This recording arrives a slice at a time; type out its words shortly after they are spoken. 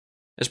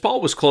As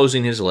Paul was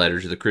closing his letter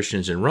to the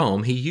Christians in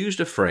Rome, he used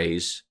a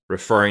phrase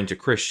referring to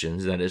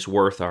Christians that is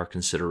worth our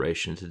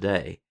consideration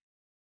today.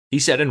 He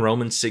said in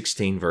Romans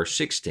 16, verse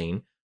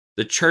 16,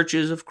 "The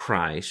churches of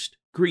Christ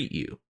greet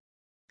you."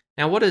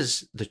 Now, what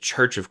does the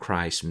Church of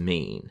Christ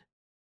mean?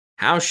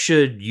 How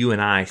should you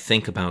and I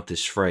think about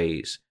this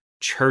phrase,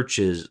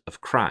 churches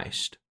of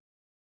Christ?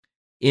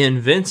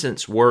 In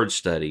Vincent's word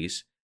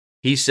studies,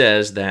 he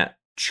says that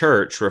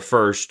church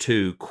refers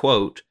to,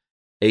 quote,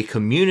 a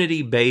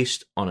community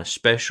based on a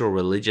special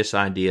religious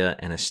idea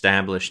and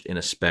established in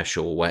a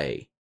special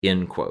way,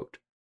 end quote.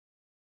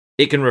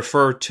 It can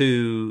refer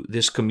to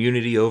this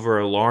community over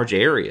a large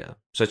area,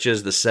 such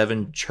as the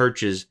 7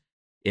 churches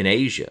in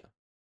Asia,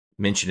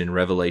 mentioned in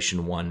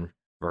Revelation 1,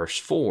 verse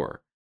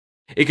 4.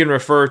 It can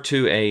refer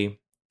to a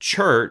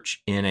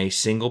church in a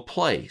single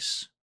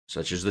place,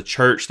 such as the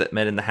church that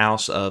met in the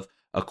house of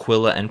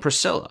Aquila and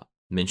Priscilla,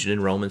 mentioned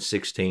in Romans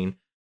 16,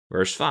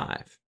 verse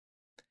 5.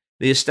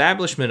 The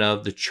establishment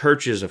of the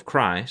churches of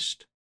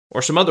Christ,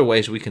 or some other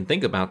ways we can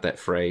think about that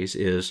phrase,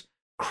 is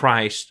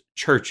Christ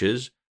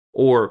churches,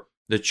 or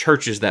the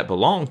churches that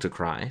belong to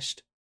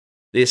Christ.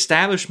 The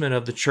establishment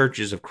of the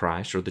churches of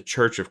Christ, or the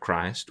Church of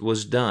Christ,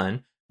 was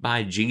done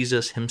by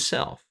Jesus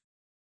himself.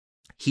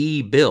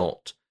 He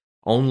built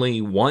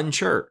only one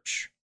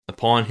church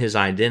upon his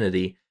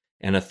identity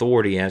and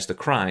authority as the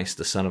Christ,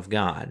 the Son of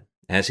God,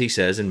 as he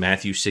says in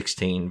Matthew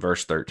 16,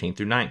 verse 13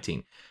 through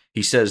 19.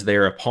 He says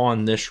there,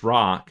 upon this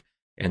rock,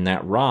 and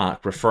that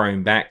rock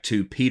referring back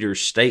to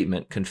Peter's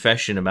statement,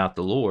 confession about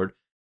the Lord,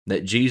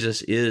 that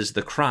Jesus is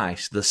the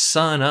Christ, the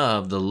Son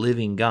of the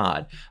living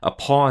God.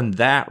 Upon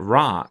that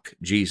rock,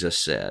 Jesus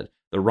said,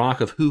 the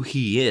rock of who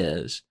he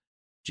is,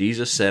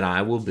 Jesus said,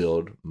 I will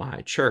build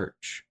my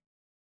church.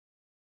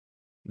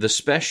 The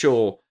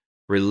special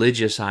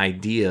religious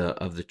idea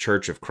of the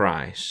Church of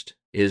Christ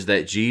is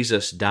that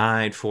Jesus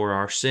died for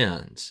our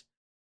sins,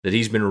 that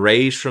he's been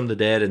raised from the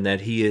dead, and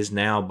that he is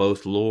now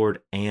both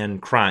Lord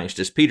and Christ,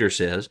 as Peter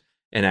says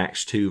in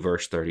Acts 2,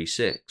 verse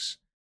 36.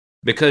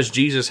 Because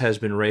Jesus has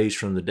been raised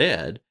from the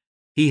dead,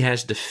 he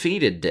has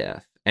defeated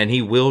death, and he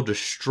will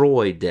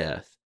destroy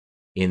death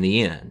in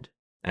the end,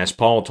 as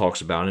Paul talks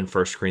about in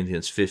 1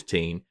 Corinthians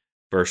 15,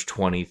 verse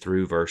 20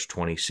 through verse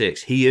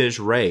 26. He is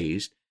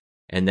raised,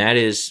 and that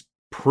is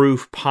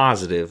proof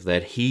positive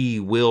that he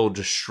will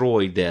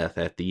destroy death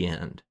at the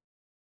end.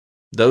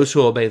 Those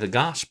who obey the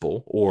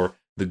gospel, or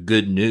the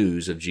good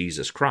news of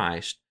Jesus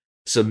Christ,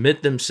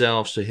 submit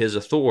themselves to his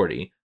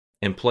authority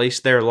and place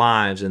their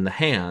lives in the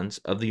hands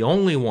of the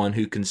only one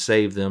who can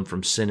save them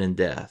from sin and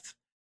death.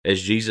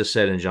 As Jesus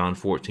said in John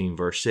 14,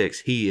 verse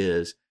 6, he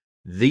is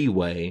the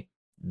way,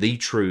 the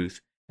truth,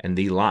 and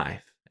the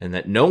life, and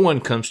that no one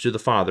comes to the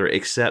Father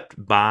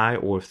except by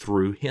or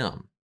through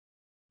him.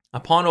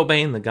 Upon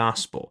obeying the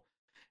gospel,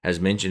 as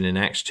mentioned in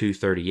Acts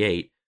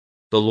 2:38,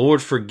 the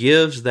Lord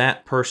forgives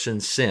that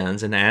person's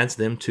sins and adds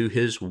them to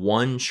his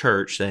one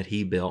church that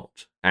he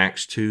built.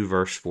 Acts 2,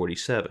 verse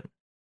 47.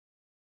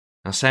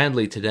 Now,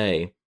 sadly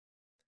today,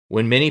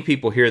 when many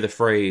people hear the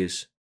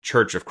phrase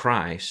Church of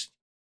Christ,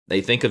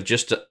 they think of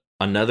just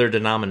another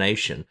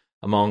denomination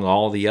among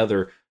all the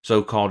other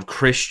so-called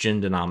Christian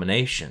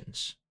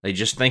denominations. They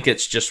just think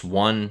it's just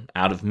one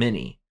out of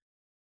many.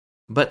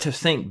 But to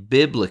think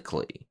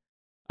biblically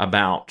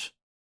about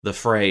the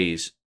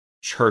phrase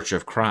Church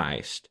of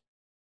Christ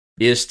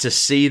is to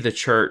see the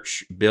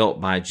church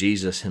built by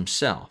Jesus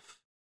himself,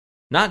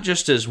 not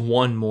just as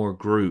one more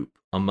group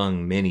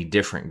among many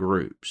different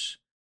groups,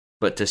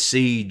 but to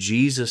see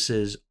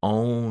Jesus'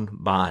 own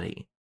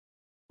body,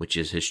 which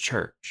is his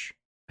church.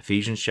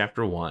 Ephesians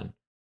chapter 1,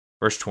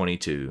 verse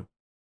 22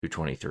 through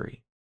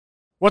 23.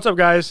 What's up,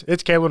 guys?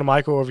 It's Caleb and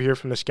Michael over here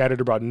from the Scattered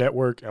Abroad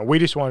Network, and we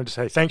just wanted to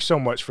say thanks so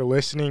much for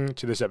listening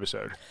to this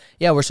episode.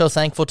 Yeah, we're so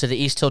thankful to the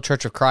East Hill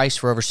Church of Christ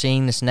for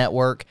overseeing this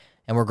network,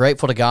 and we're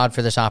grateful to God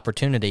for this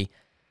opportunity.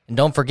 And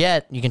don't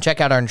forget, you can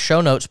check out our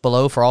show notes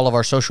below for all of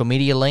our social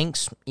media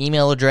links,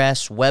 email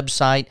address,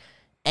 website,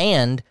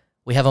 and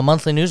we have a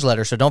monthly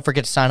newsletter, so don't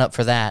forget to sign up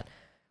for that.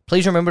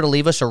 Please remember to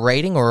leave us a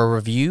rating or a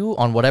review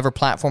on whatever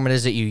platform it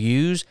is that you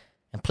use,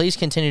 and please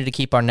continue to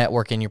keep our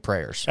network in your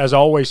prayers. As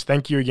always,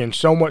 thank you again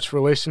so much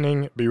for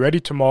listening. Be ready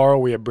tomorrow.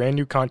 We have brand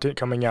new content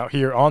coming out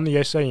here on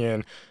the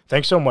SAN.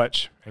 Thanks so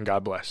much, and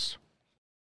God bless.